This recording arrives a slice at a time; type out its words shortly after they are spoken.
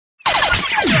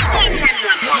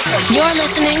You're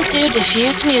listening to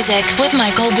Diffused Music with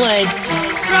Michael Woods.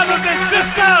 Brothers and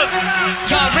sisters!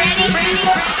 Y'all ready?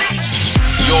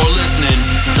 You're listening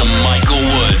to Michael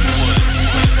Woods.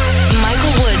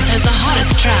 Michael Woods has the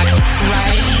hottest tracks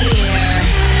right here.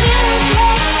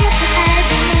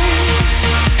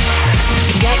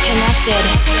 Get connected.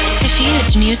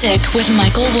 Diffused Music with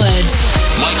Michael Woods.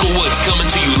 Michael Woods coming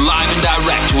to you live and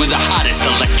direct with the hottest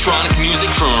electronic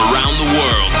music from around the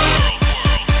world.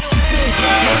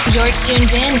 You're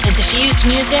tuned in to Diffused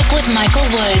Music with Michael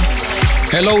Woods.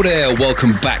 Hello there,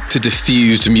 welcome back to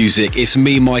Diffused Music. It's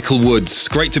me, Michael Woods.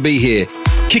 Great to be here.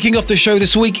 Kicking off the show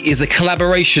this week is a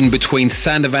collaboration between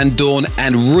Sander Van Doorn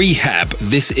and Rehab.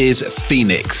 This is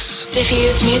Phoenix.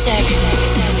 Diffused Music.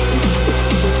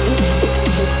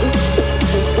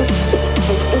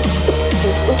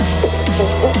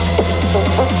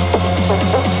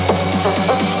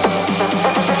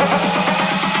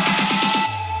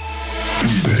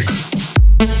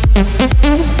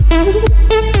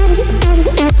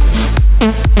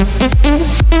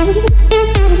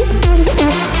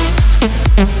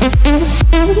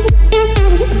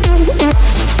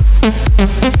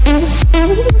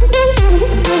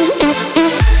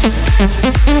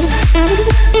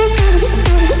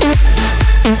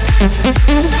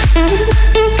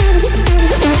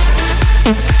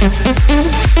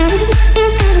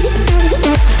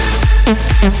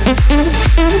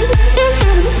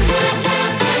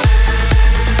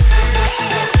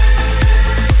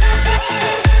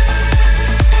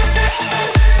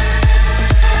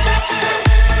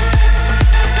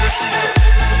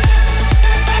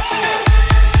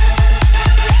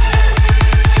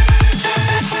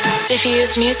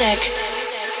 Diffused Music.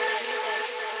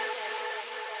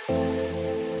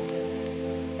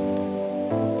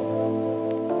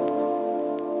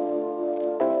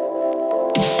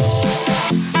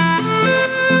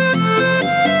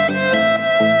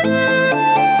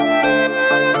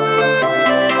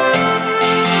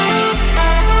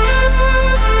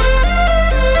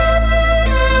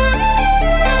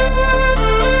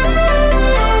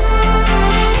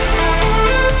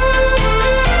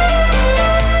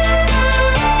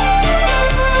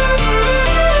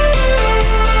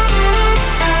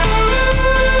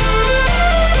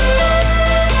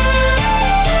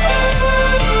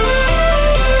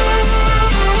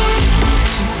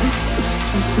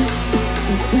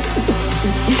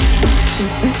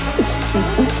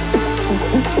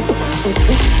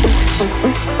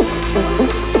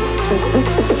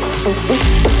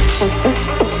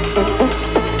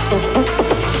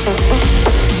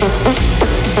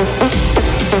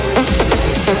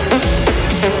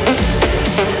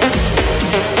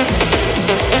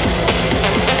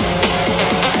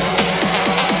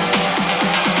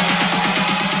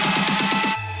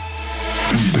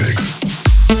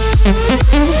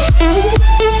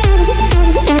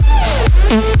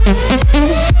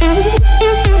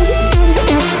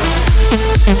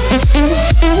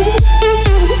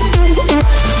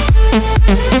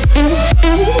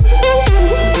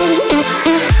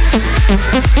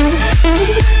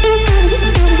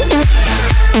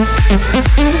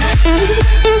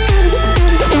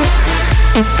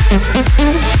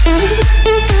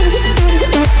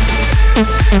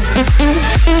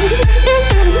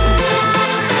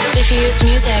 Diffused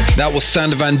Music. That was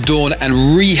Sander Van Doorn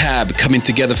and Rehab coming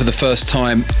together for the first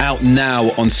time, out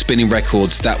now on Spinning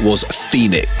Records. That was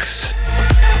Phoenix.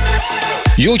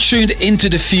 You're tuned into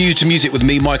Diffused Music with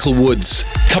me, Michael Woods.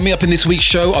 Coming up in this week's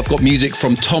show, I've got music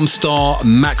from Tom Starr,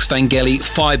 Max Vangeli,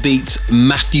 Firebeats,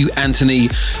 Matthew Anthony,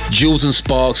 Jules and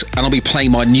Sparks, and I'll be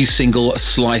playing my new single,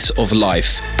 Slice of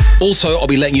Life. Also, I'll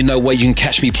be letting you know where you can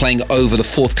catch me playing over the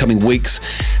forthcoming weeks.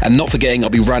 And not forgetting, I'll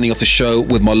be rounding off the show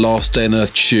with my Last Day on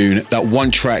Earth tune, that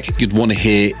one track you'd want to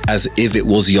hear as if it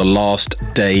was your last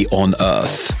day on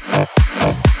Earth.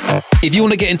 If you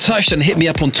want to get in touch, then hit me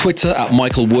up on Twitter at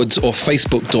Michael Woods or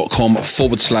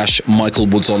Facebook.com/Michael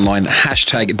Woods Online,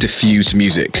 hashtag Diffused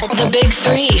Music. The Big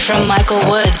Three from Michael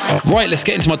Woods. Right, let's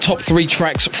get into my top 3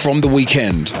 tracks from the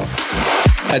weekend.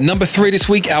 At number 3 this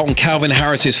week, out on Calvin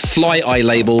Harris's Fly Eye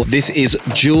label, this is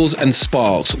Jules and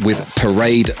Sparks with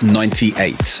Parade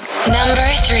 98.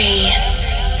 Number 3.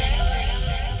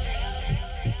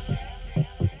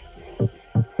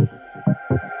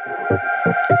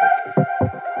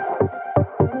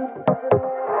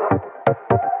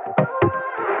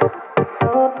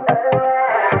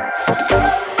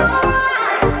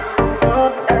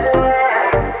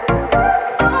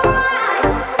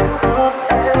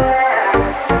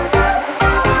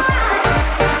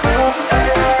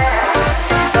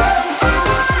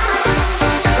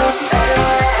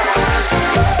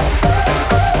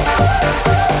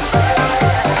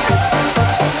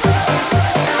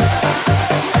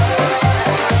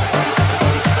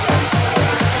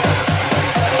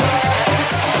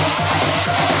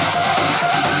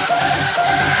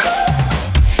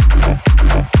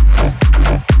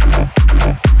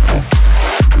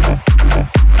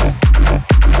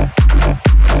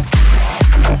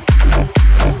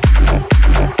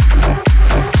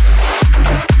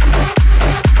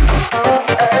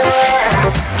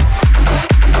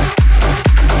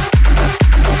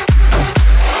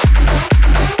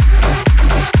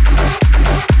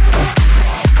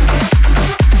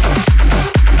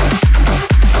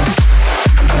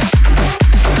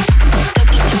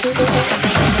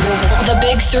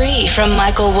 Big Three from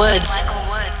Michael Woods.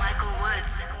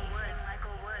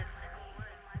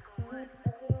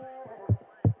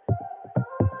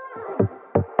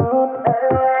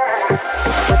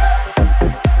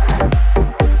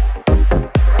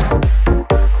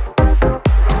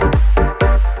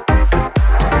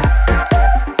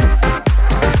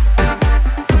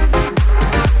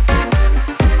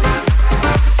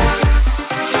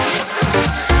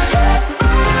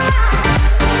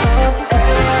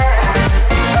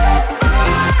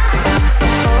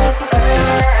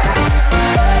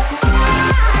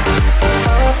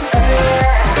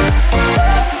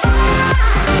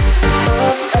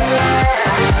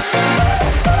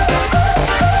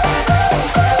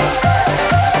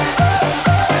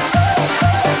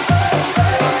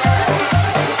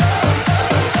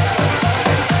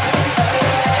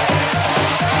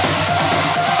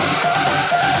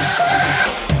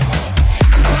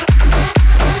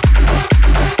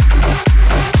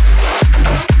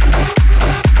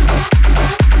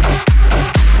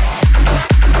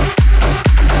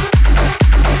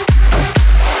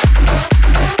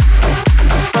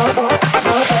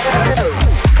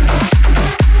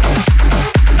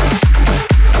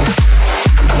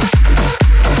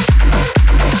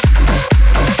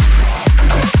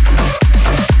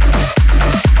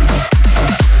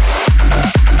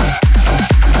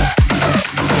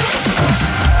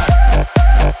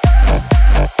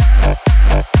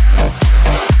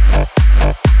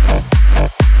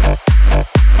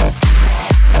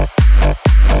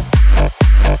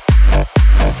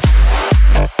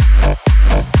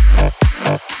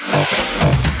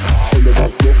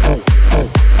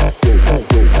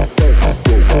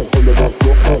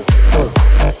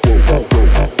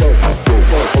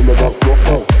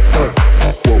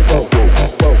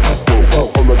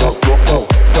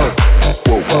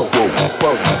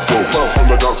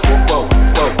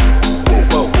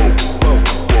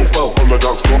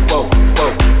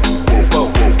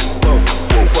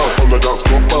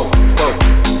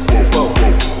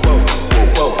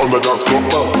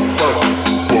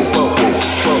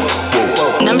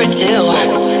 Number 2.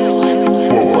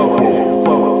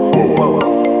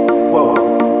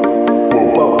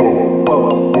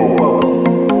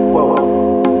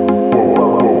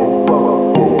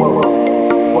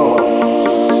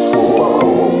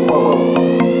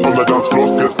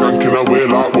 Skanking away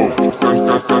like whoa,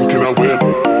 skanking away,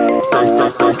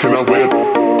 skanking away,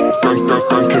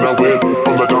 skanking away.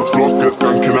 On the dance floor, get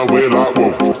skanking away like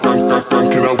whoa,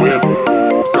 skanking away,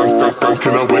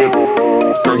 skanking away,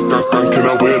 skanking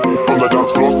away. On the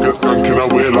dance floor, get skanking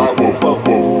away like whoa, whoa,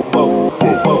 whoa, whoa,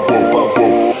 whoa, whoa, whoa,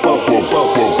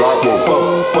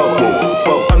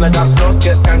 whoa. On the dance floor,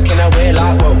 get skanking away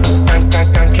like whoa,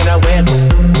 skanking away,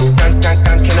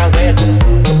 skanking away,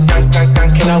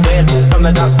 skanking away. On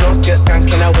the dance floor, get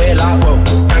skanking away like whoa,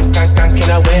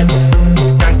 skanking away,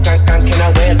 skanking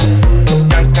away,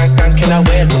 skanking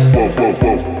away. Whoa, whoa,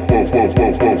 whoa, whoa, whoa,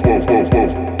 whoa, whoa, whoa,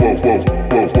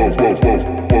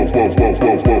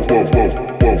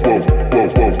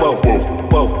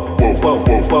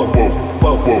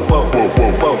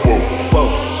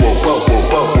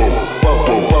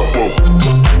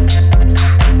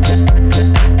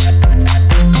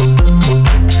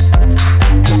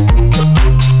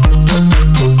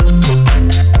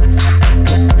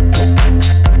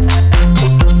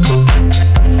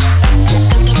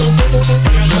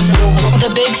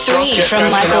 from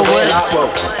Michael Woods.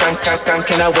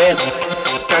 Skanking away,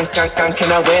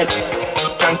 skanking away,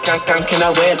 skanking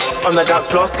away. On the dance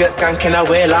floor, get skanking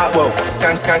away like whoa,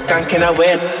 skanking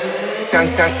away,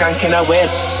 skanking away,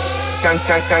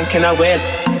 skanking away.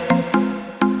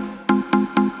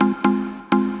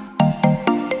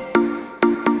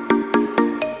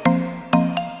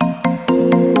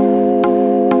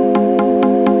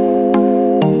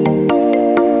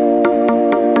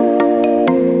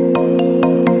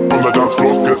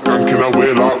 Skanking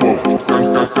away like whoa,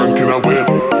 skanking away,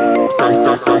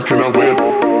 skanking away,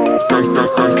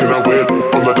 skanking away.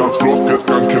 On the dance floor, get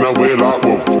skanking away like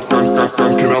whoa,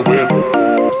 skanking away,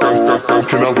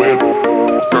 skanking away,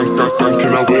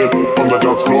 skanking away. On the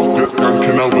dance floor, get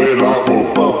skanking away like whoa,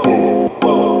 whoa, whoa,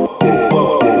 whoa.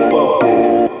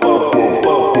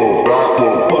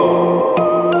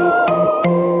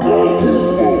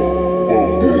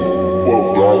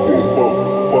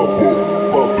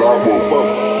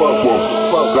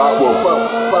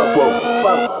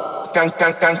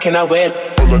 Skanking away.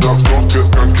 On the dance floor, get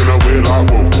skanking away like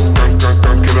whoa,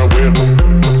 skanking away,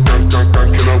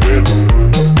 skanking away,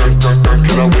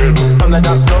 skanking away. On the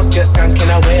dance floor, get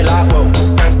skanking away like whoa,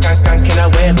 skanking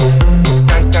away,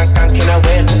 skanking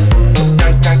away,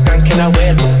 skanking away.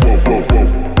 Whoa, whoa, whoa,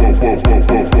 whoa, whoa,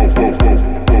 whoa.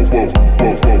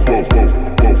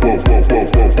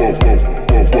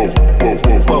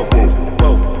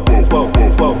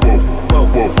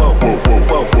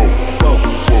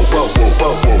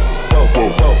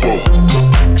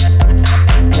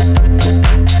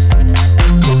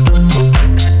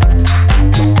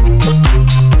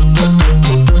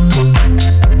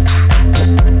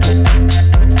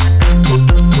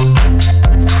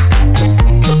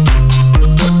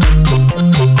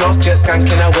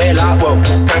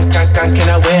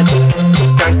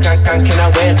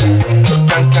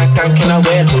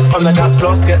 On the dance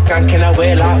floor, get skanking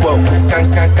away like whoa.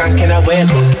 Skanking away.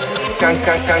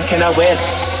 Skanking away.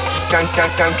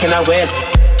 Skanking away.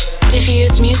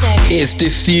 Diffused music. It's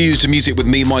Diffused Music with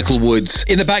me, Michael Woods.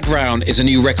 In the background is a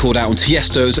new record out on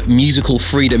Tiesto's Musical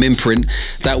Freedom imprint.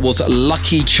 That was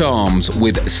Lucky Charms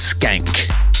with Skank.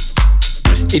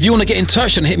 If you want to get in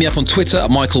touch, then hit me up on Twitter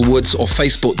at Michael Woods or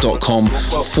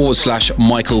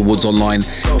Facebook.com/Michael Woods Online,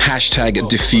 hashtag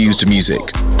Diffused Music.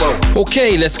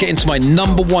 Okay, let's get into my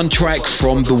number one track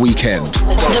from the weekend.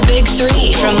 The Big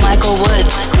Three from Michael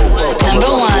Woods.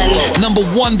 Number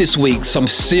one this week, some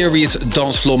serious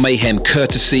dance floor mayhem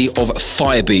courtesy of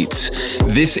Firebeats.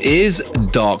 This is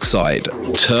Dark Side.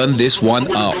 Turn this one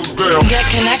up. Get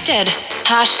connected.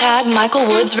 Hashtag Michael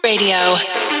Woods Radio.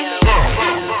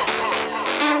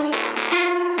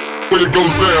 When it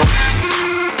goes down.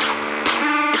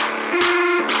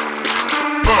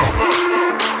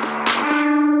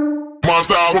 My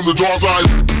style from the dark side.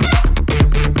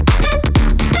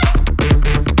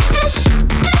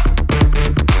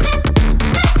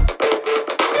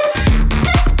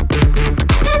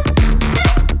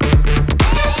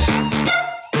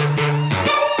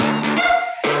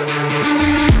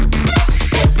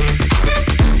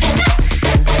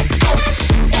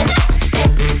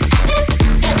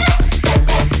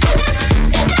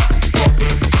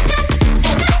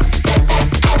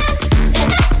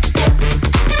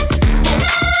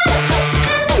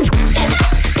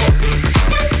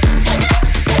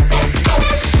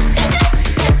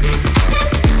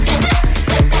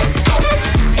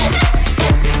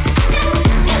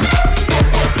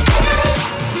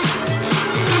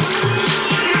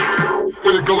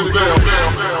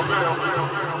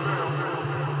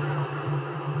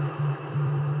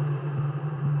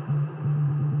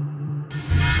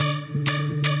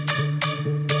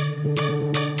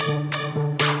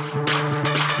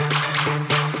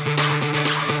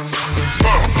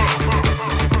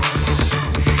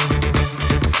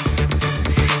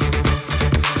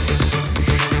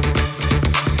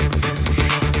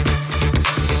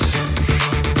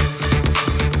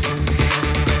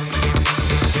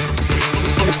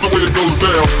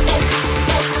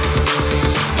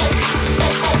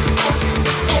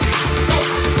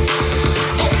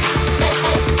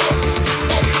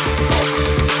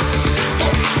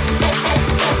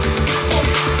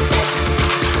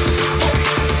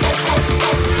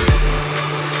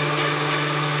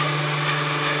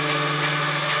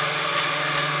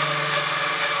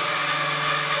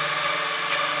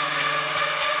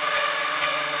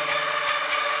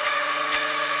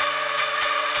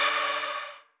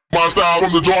 My style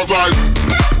from the dark side.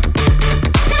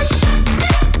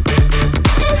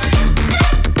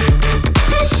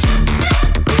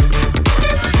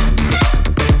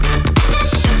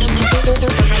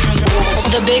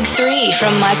 The Big Three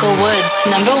from Michael Woods.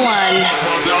 Number one.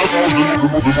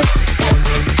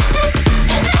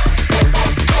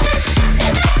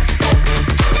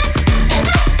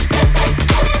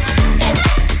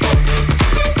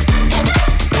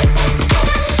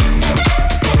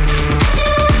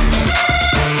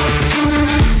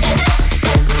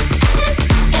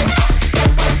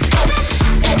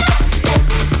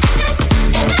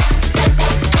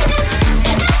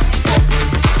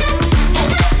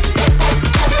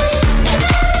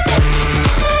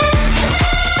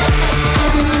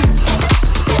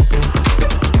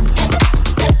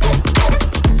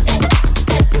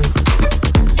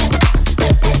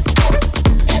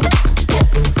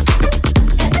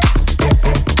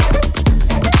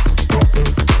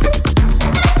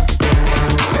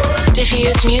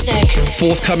 Music.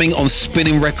 Forthcoming on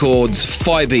Spinning Records,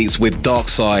 Firebeats with Dark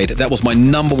Side. That was my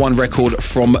number one record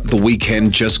from the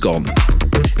weekend just gone.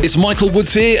 It's Michael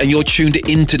Woods here, and you're tuned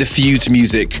into Diffused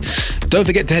Music. Don't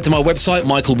forget to head to my website,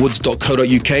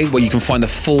 michaelwoods.co.uk, where you can find the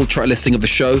full track listing of the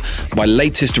show, my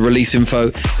latest release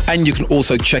info, and you can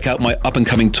also check out my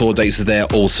up-and-coming tour dates there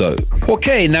also.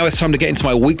 Okay, now it's time to get into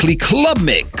my weekly club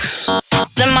mix.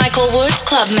 The Michael Woods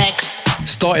Club Mix.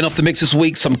 Starting off the mix this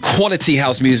week, some quality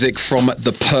house music from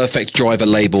the Perfect Driver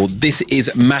label. This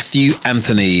is Matthew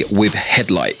Anthony with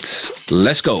Headlights.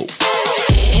 Let's go.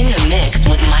 In the mix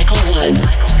with Michael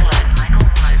Woods.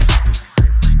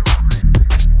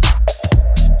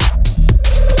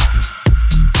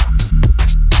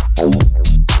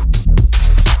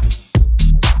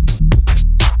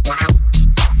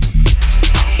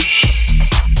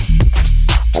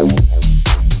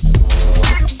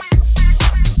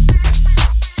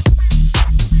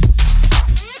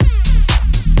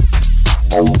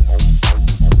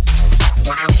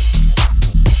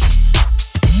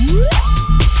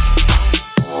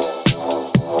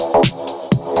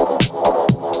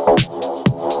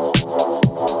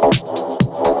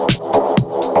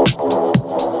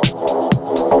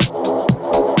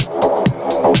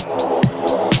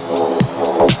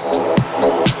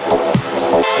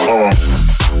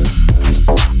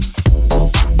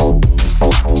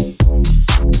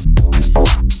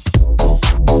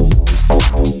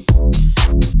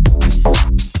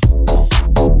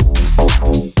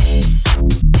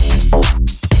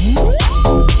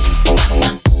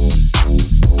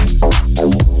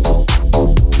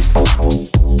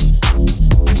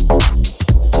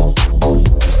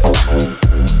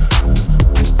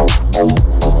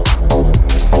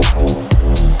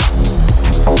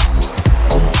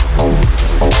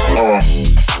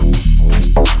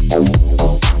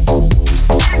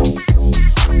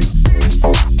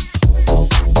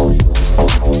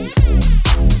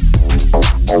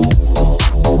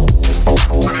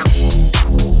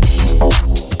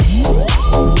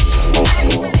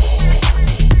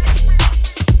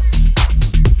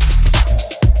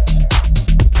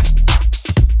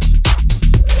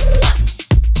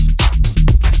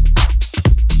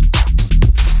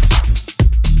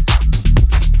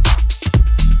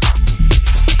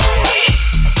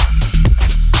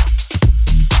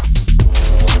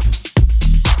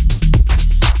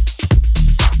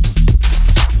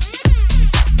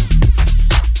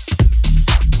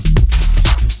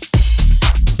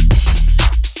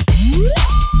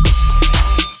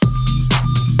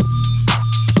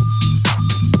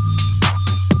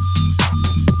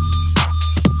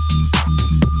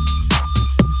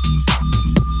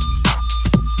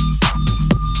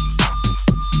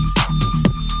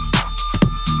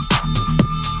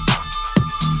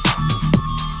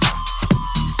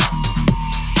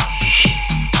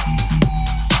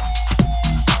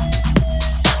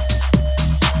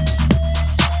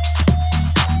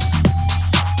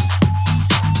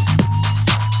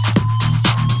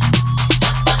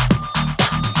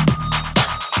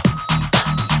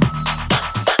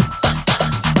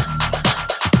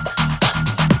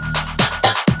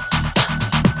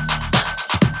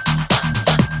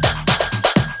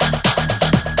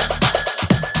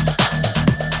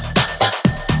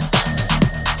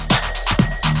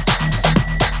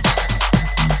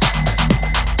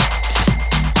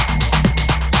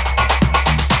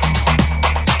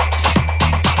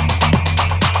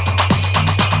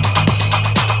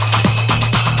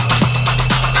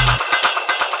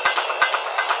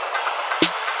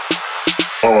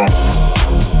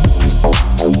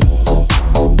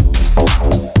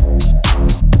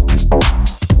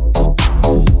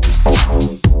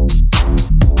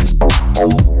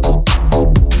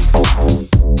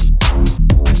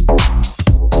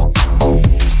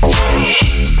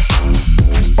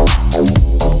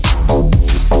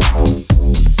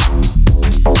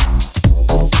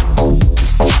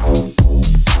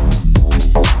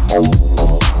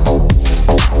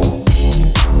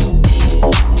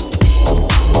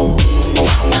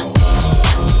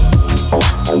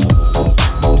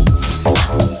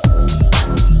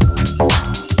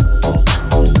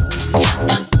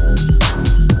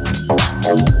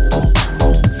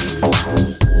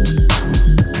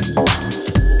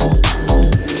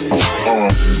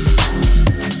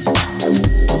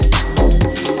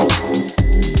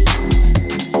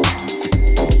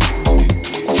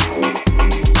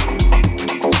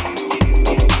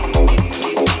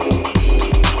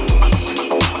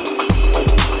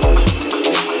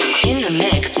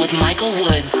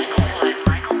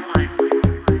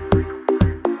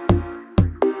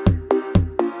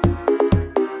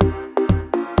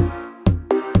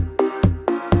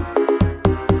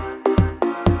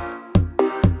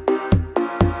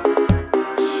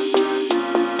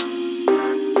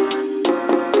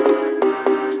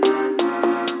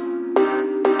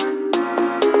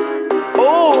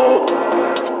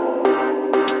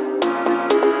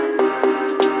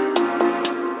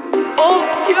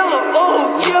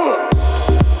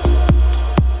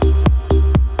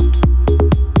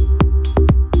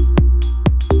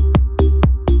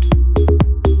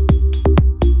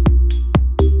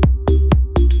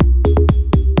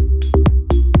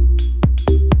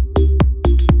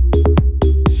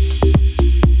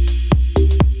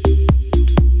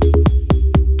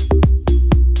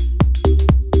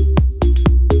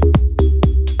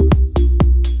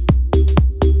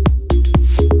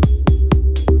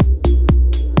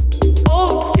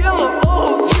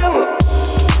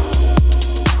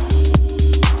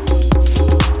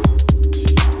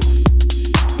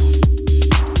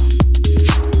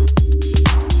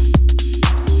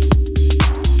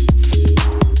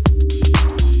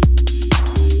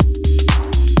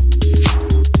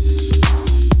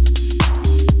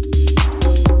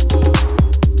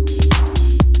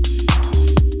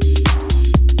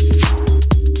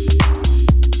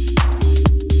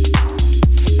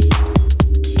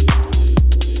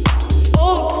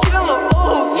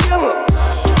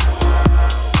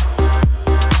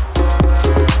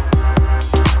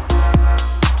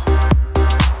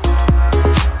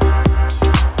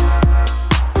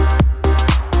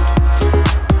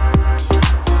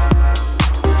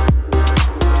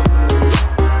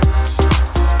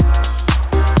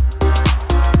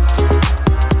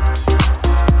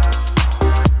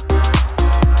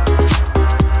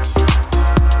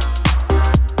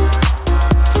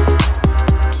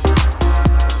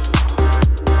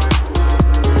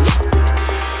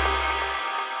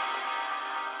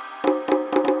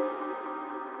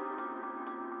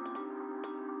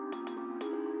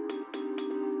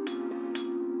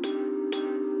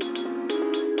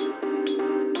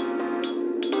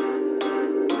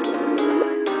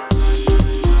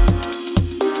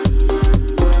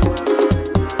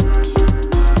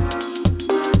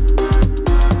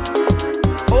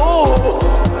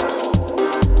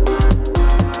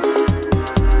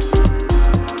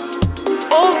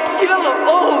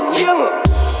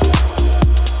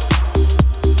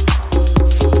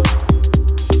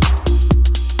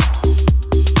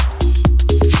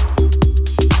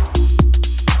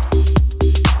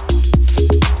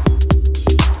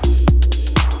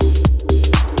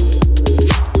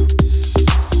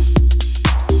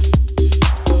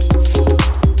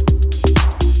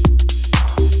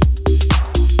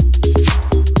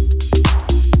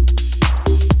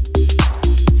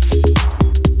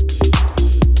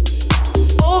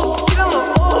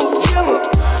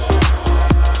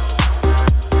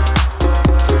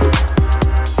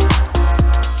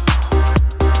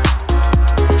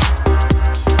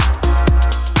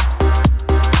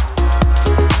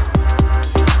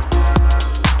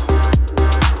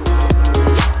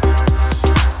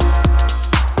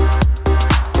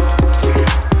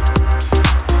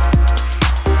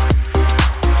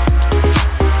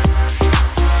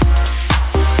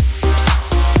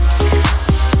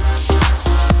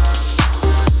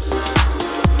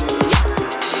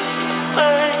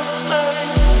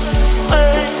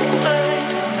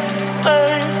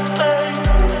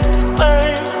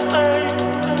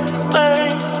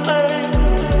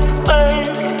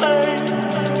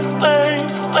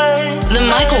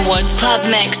 Woods Club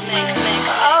Mix.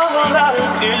 I'm alive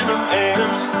in an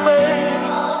empty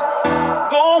space,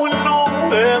 going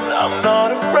nowhere, I'm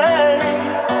not afraid.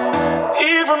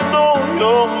 Even though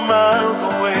you're miles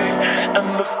away, and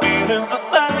the feeling's the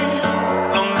same,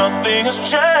 no, nothing has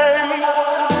changed.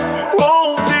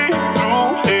 Roll deep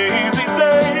through hazy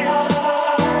days,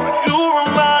 but you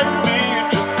remind me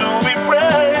just to be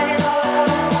brave.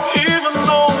 Even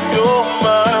though you're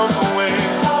miles away,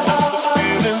 and the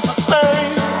feeling's the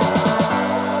same.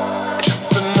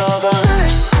 Just another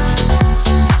race.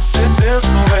 This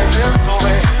way, this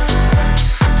way.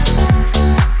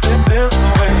 This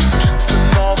way, just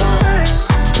another race.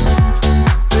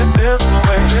 This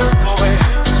way, this way.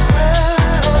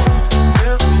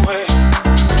 This way,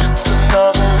 just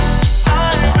another.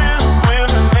 I've been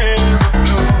swimming in the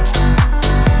blue.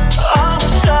 I'm a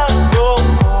shadow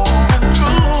moving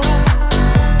through.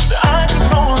 I can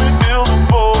only feel the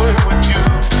void with you,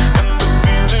 and the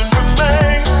feeling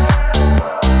remains.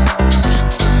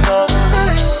 Just another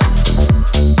race.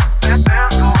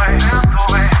 This way, this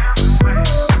way.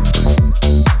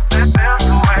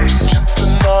 Just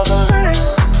another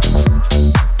race.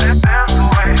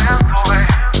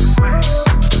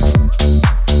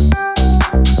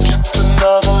 Just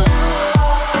another.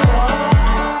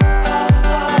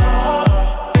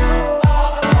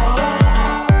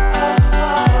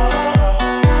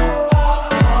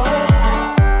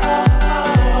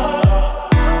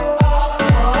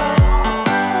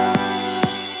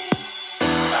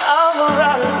 I'm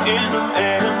alive in an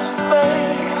empty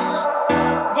space,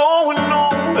 going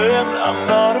nowhere, I'm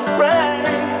not afraid.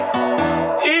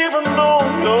 Even though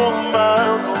you're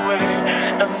miles away,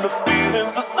 and the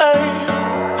feeling's the same,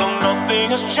 no, nothing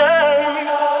has changed.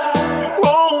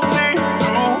 Roll deep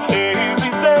through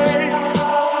hazy days,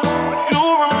 but you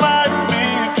remind me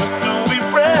just to be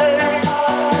brave.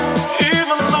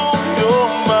 Even though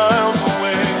you're miles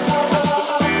away, and the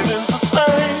feeling's the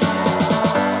same.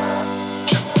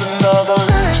 Just another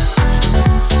race.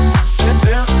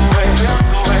 This way, this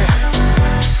way.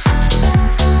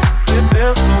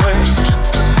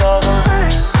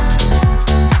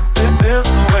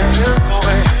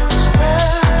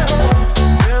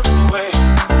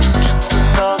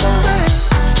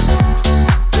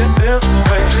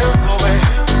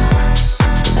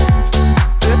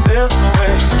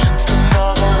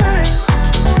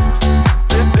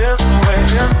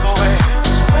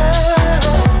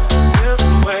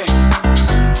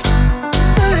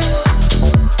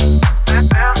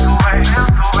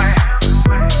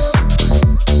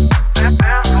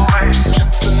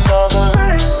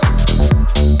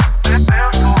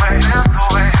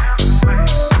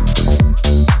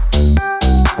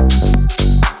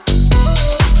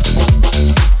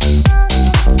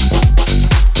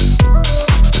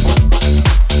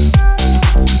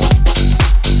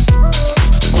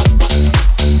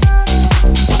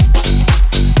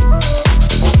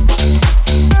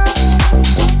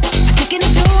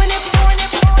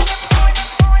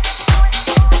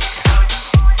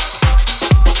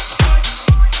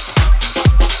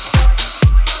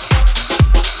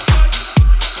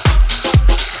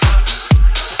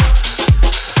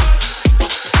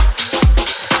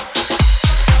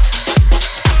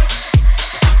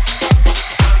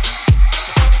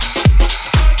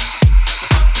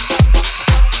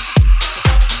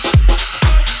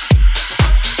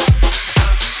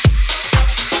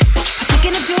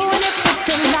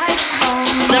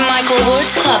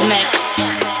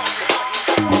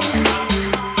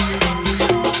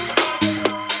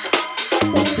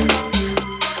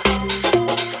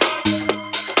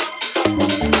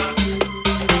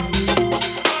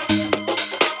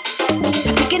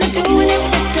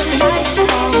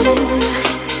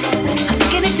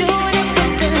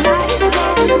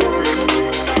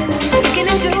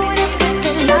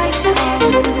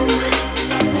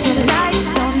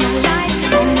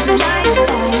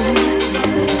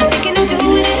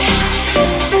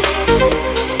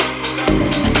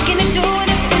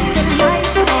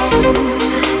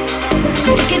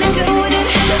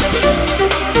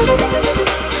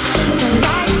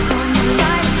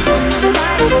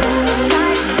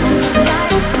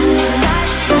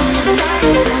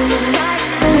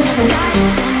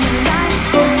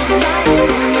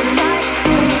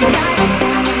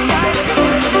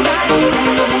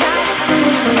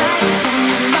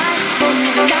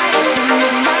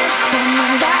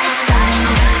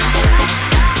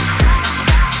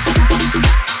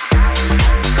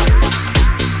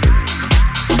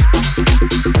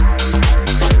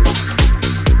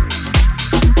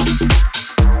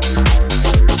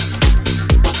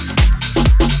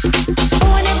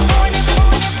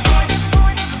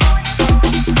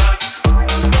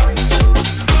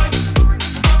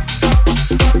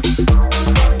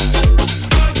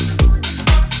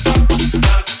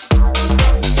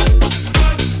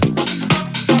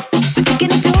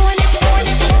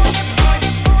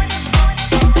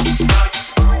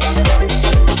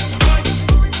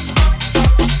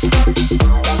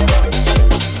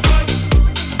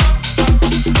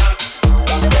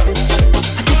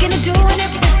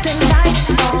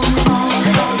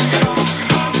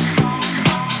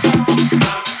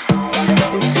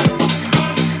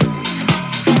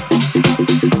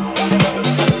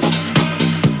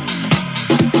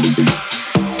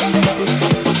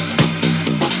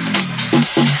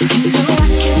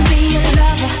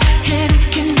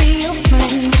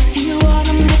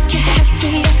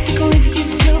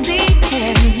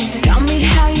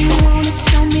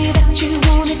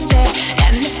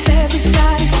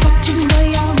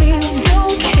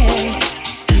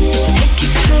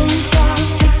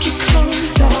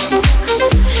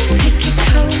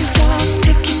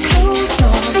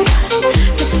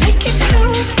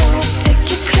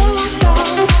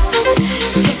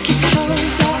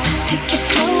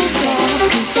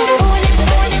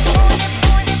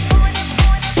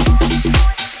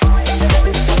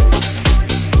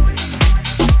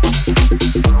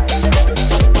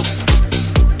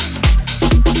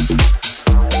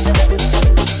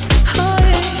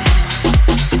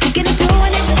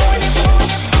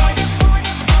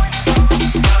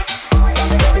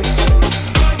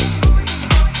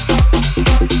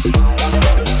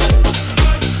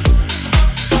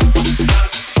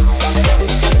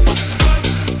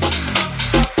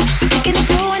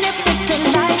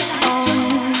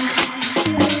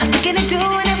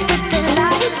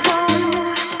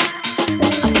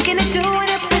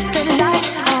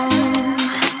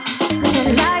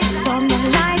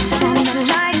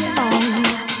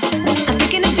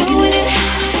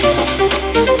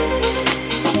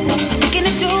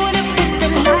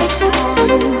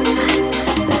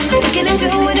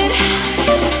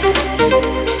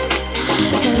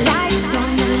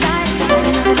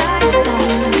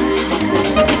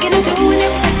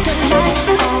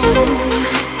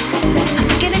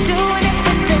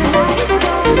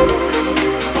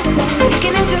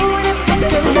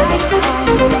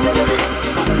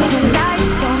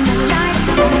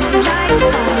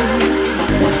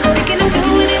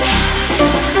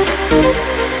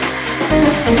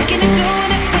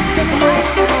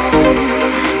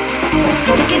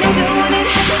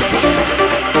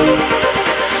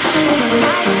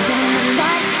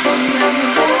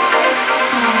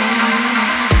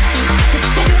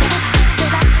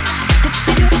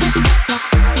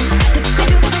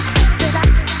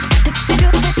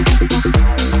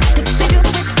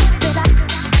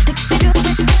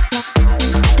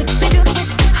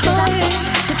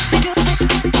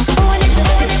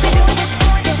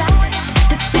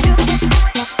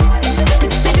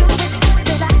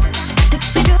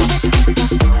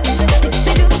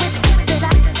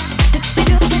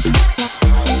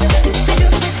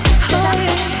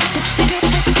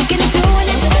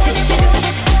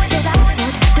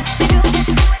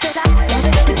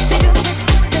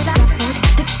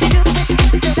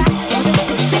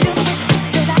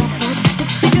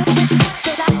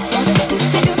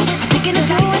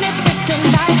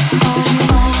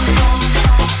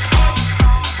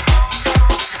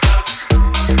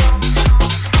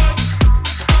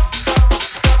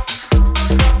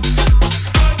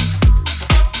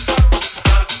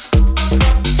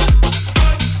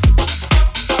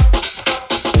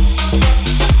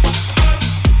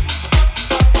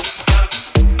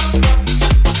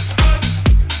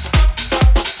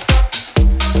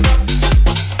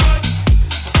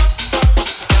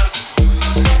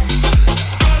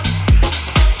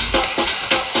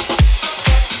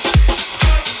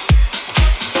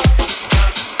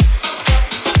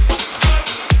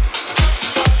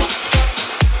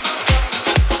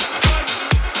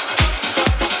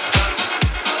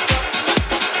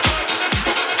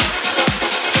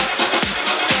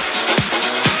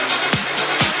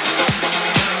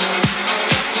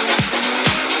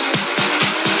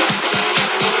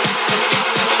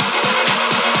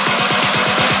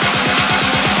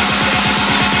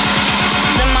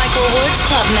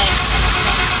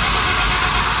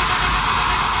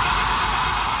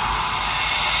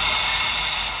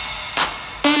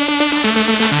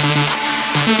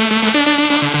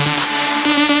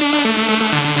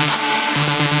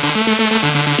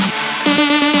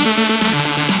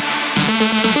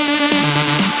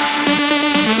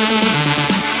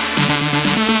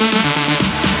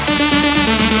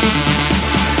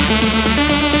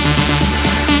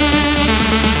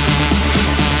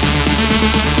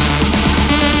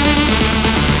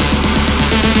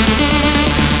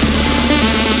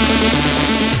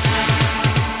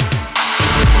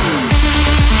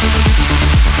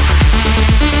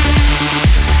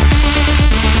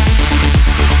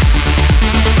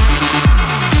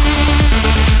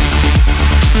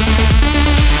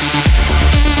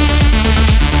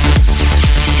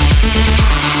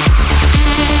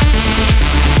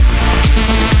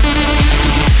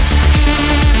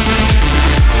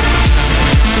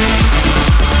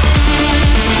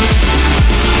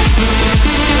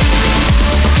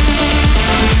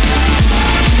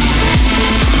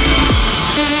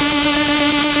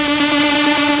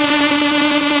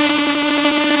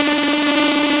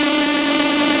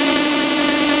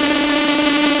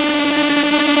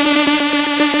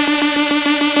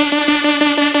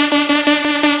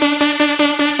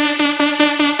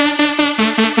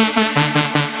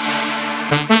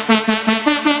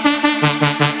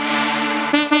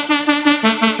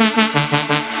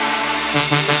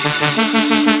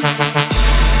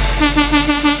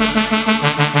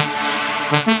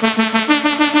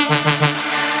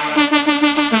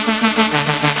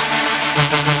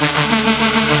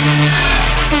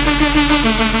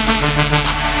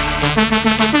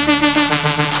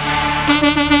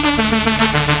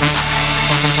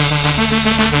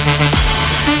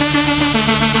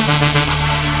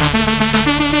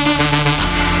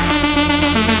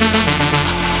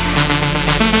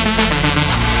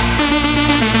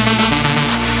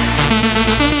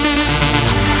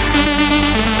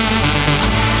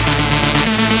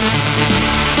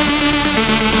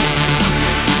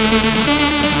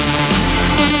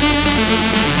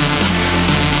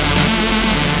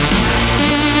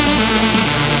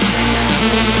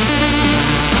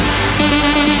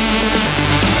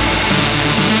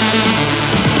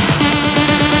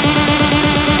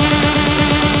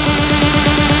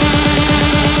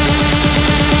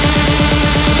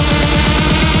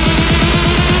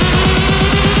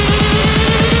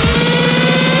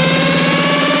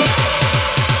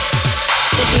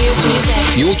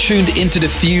 You're tuned into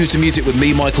Diffused Music with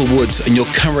me, Michael Woods, and you're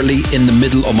currently in the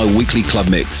middle of my weekly club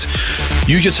mix.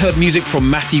 You just heard music from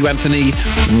Matthew Anthony,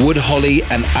 Wood Holly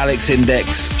and Alex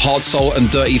Index, Hard Soul and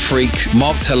Dirty Freak,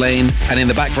 Mark Tellane, and in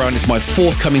the background is my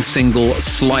forthcoming single,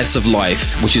 Slice of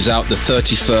Life, which is out the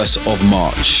 31st of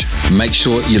March. Make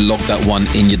sure you log that one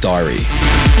in your diary.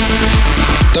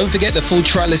 Don't forget the full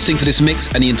track listing for this mix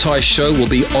and the entire show will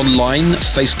be online,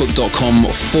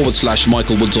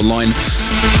 facebook.com/Michael Woods Online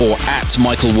or at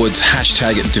Michael Woods,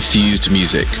 #Diffused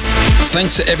Music.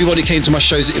 Thanks to everybody who came to my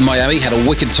shows in Miami. Had a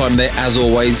wicked time there as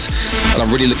always, and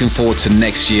I'm really looking forward to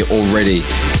next year already.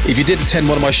 If you did attend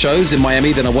one of my shows in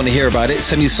Miami, then I want to hear about it.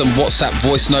 Send me some WhatsApp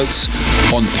voice notes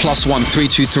on +1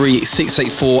 323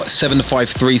 684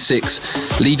 7536.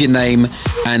 Leave your name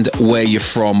and where you're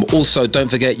from. Also, don't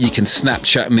forget you can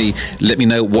Snapchat me. Let me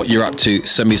know what you're up to.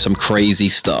 Send me some crazy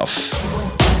stuff.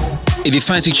 If you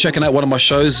fancy checking out one of my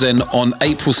shows, then on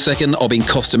April 2nd, I'll be in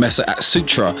Costa Mesa at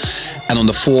Sutra. And on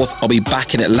the 4th, I'll be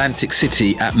back in Atlantic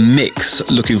City at Mix.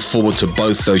 Looking forward to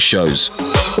both those shows.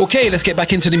 Okay, let's get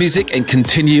back into the music and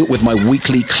continue with my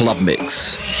weekly club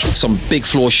mix. Some big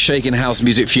floor shaking house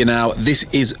music for you now. This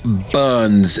is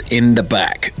Burns in the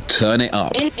back. Turn it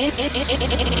up. In the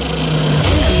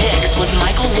mix with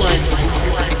Michael Woods.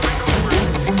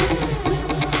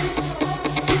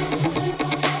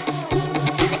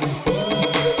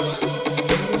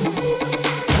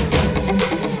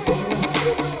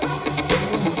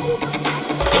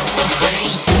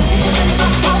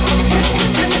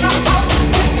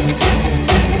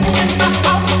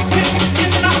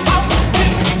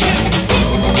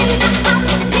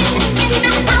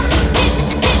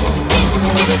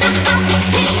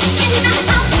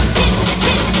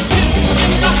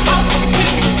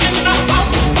 Yeah.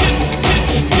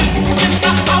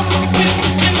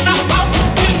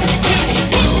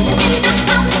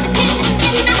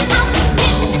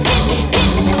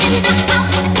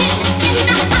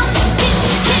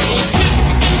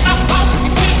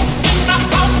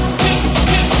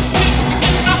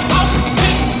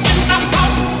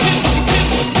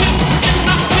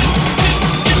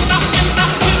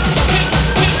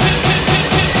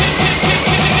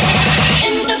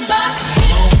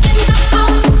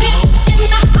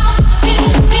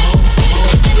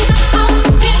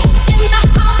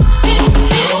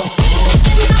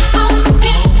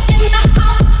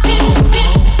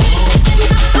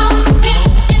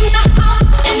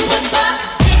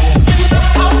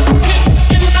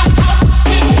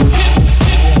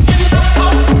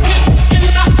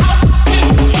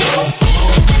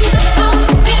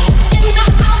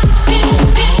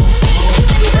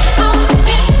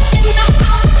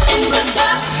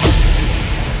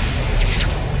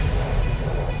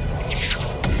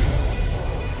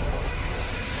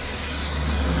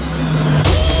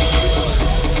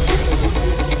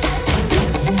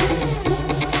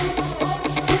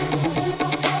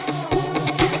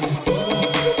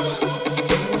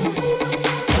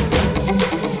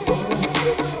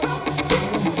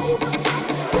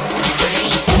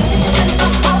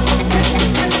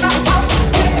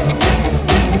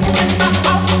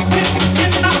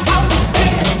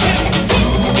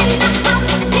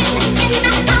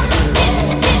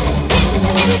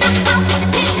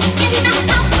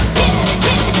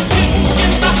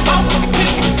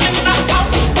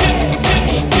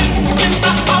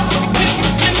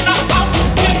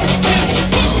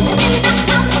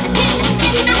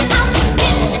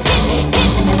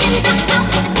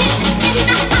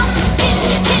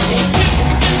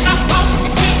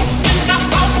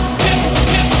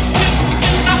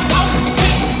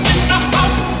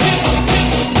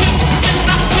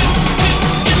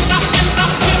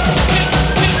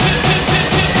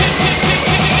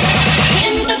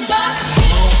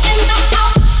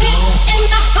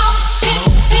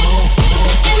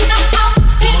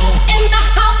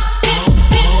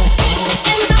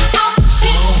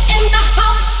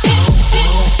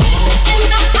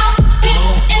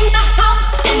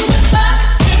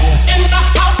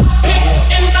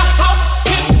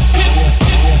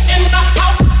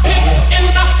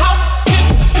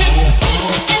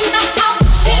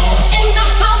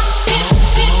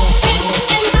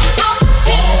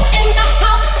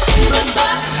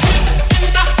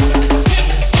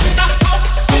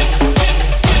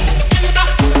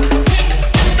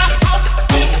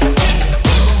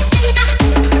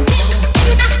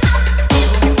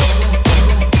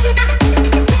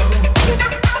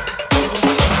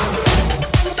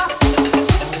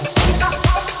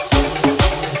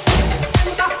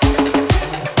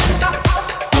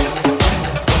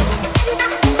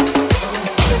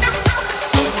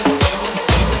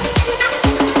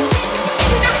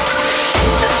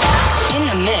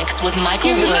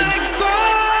 Woods.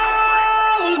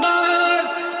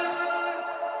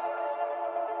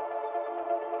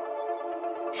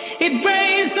 It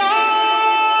rains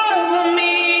over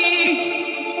me.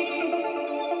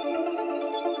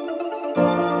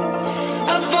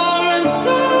 A foreign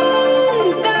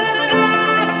song that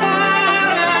I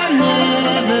thought I'd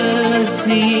never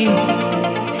see.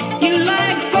 You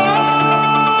like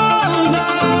gold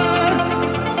dust.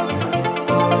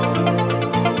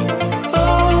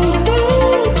 Oh,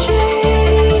 don't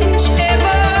change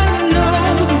ever, no,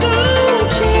 don't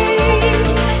change.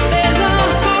 There's a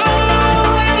hollow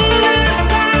in the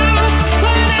sound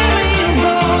wherever you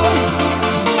go.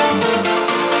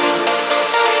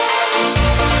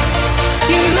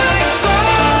 You like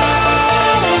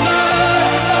gold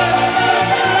dust.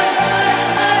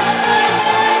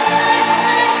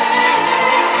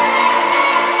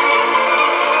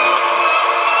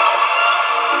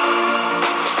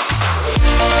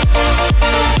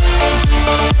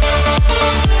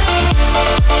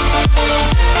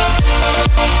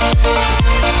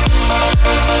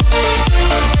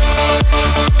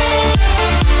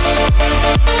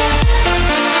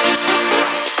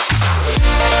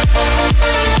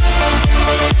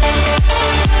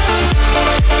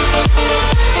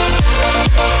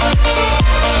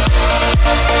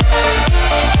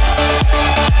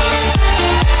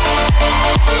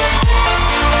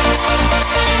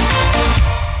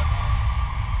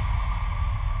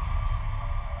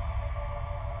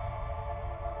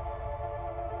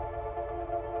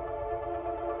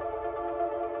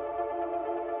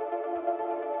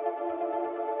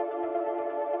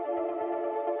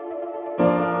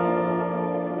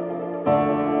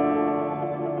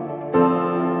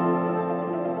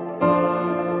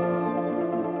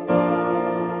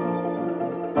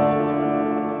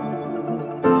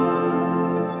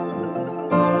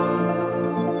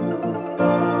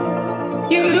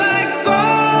 You like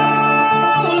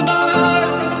gold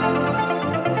dust.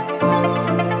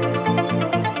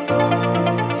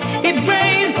 It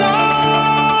rains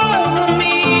over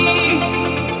me.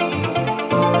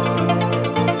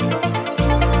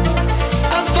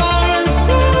 A foreign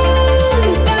song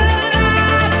that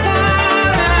I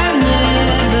thought I'd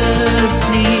never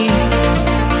see.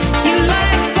 You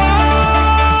like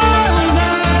gold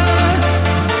dust.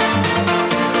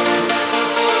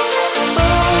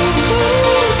 Oh,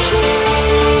 don't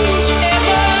change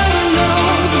ever, no,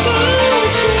 don't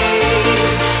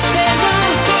change. There's a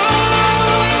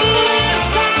hollow in the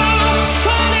sound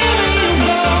wherever you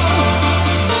go.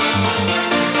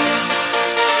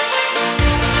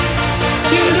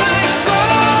 You like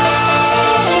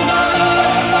gold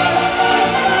dust.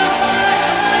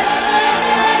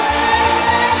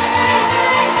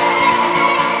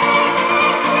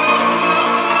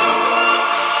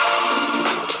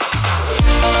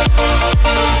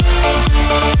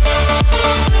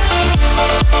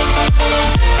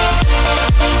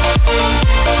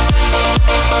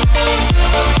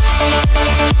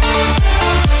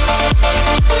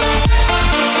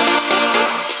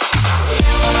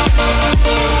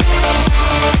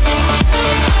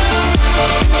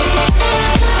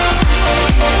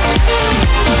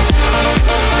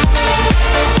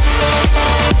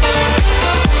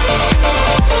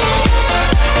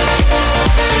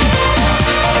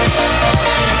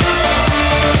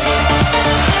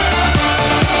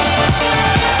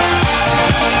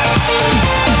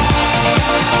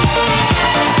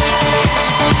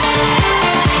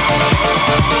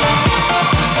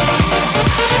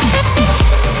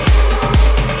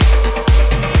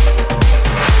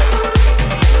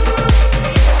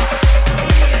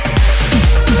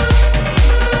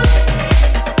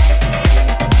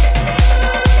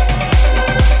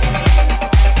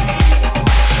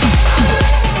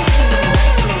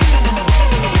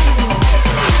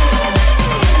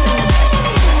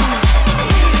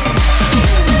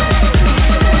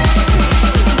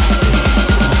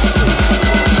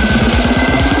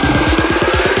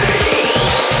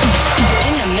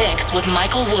 In the mix with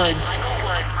Michael Woods.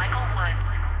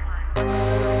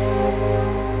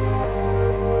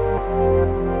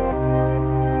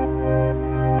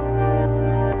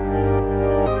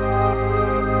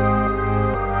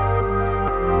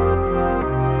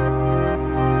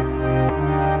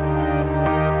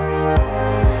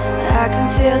 I can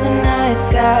feel the night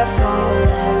sky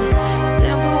falling.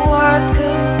 Simple words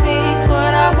couldn't speak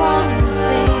what I wanted to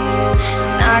say.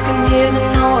 And I can hear the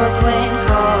north wind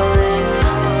calling.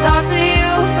 The thoughts of you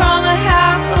from a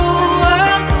half a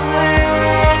world away.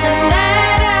 And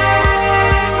that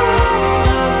I from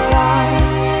afar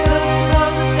couldn't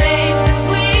close the space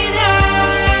between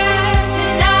us.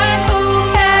 And I move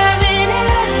heaven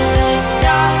and the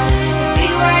stars. Be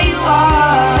where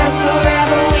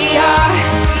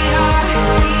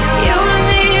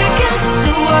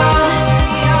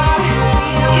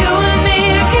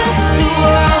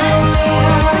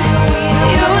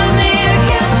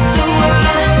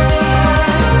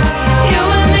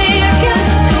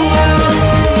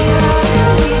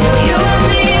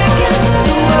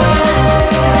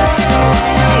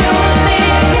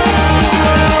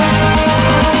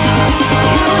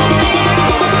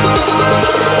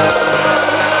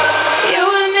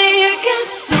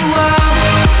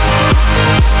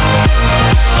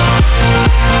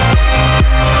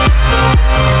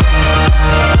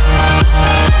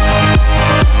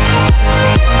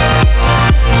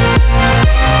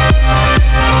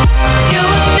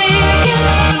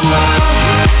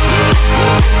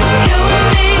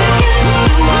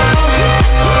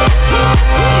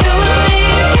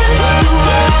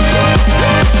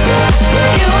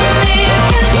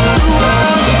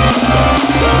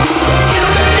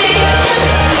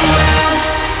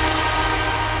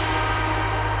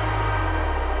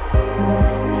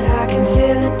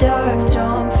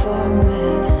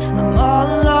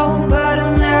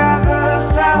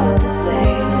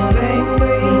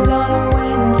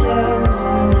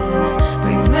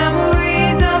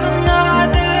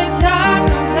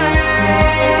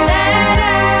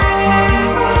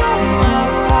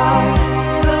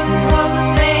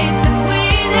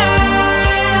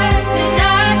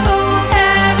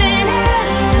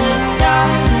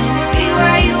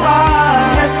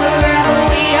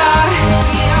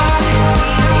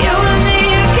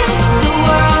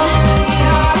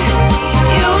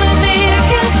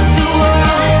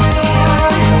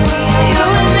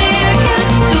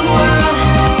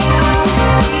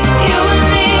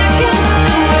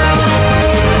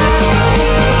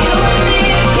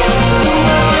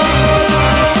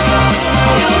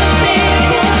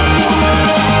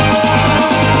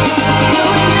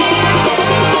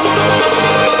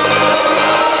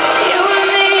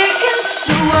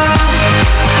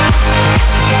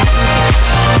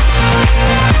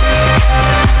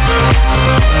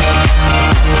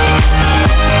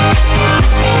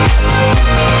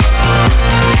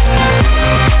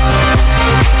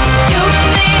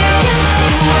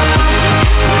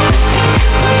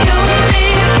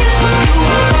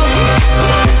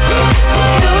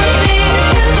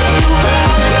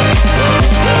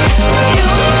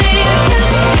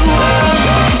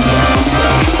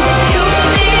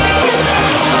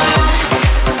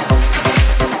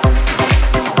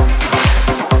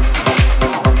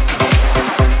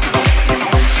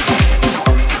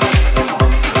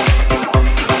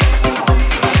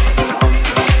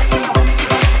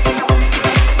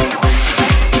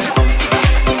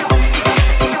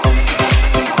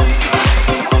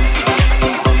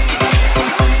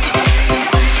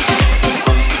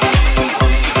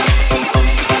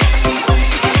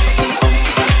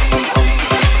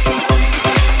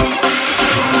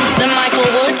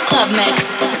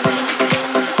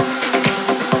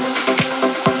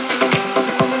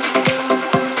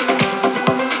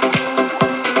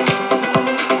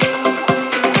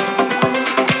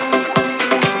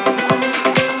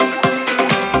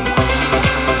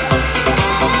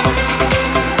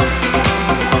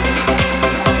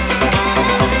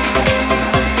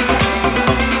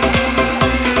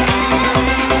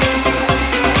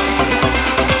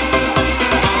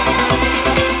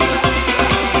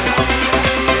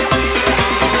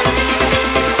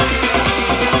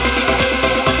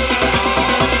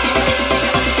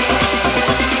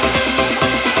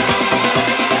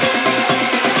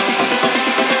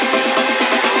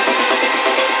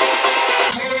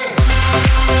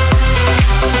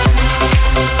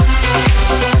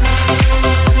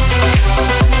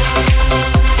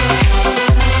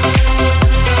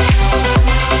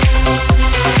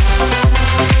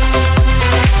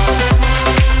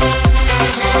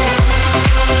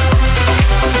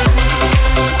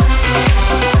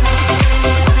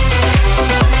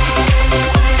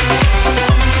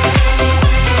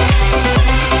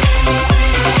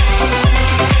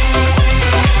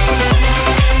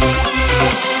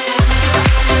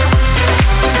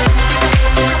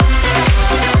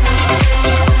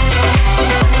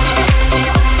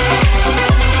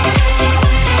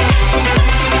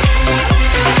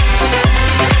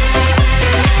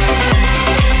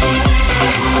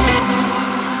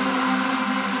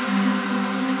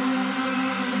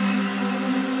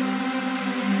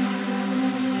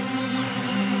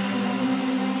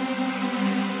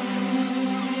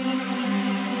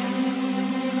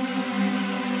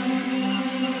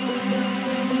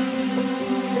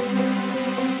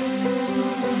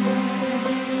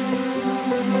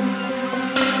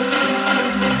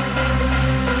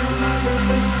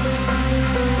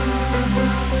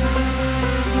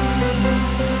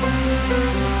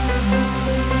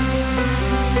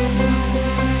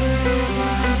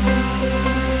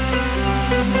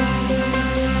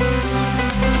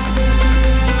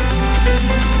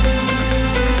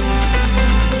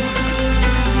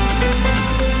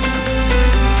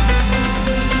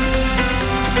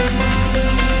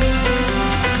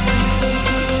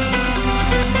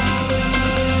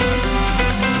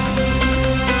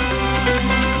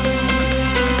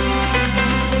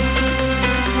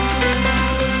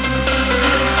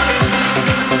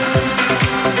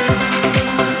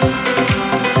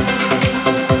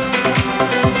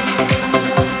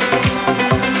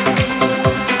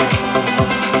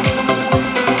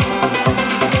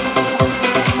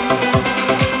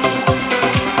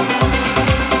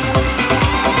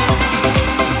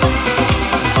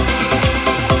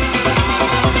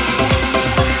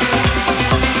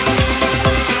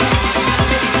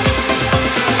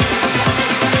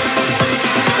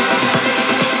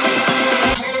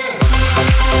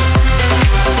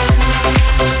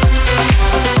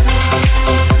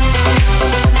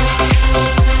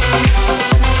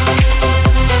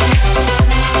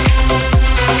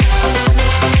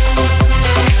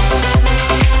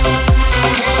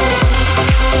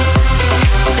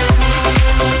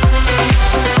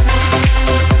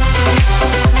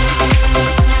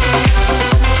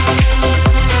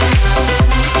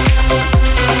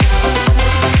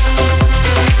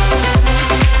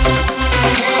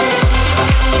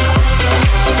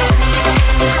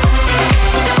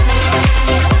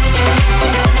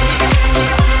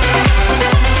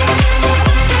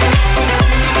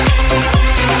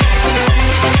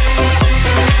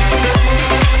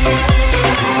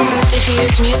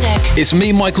Diffused Music. It's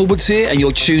me, Michael Woods here, and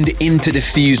you're tuned into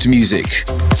Diffused Music.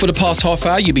 For the past half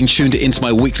hour, you've been tuned into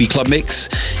my weekly club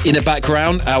mix. In the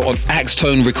background, out on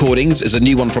Axtone Recordings, is a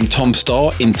new one from Tom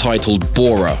Starr entitled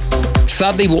Bora.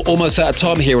 Sadly, we're almost out of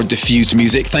time here on Diffused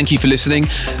Music. Thank you for listening.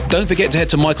 Don't forget to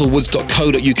head to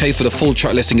michaelwoods.co.uk for the full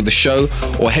track listing of the show,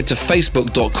 or head to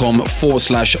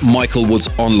facebook.com/Michael Woods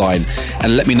Online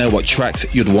and let me know what tracks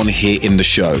you'd want to hear in the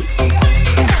show.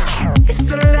 It's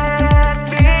the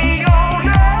last day on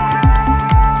earth.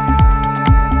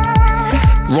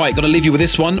 Right, gonna leave you with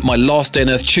this one. My last day on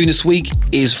Earth tune this week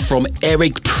is from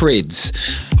Eric Prydz.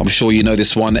 I'm sure you know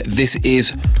this one. This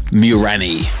is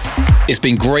Murani. It's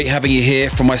been great having you here.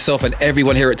 From myself and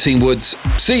everyone here at Team Woods.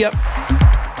 See ya.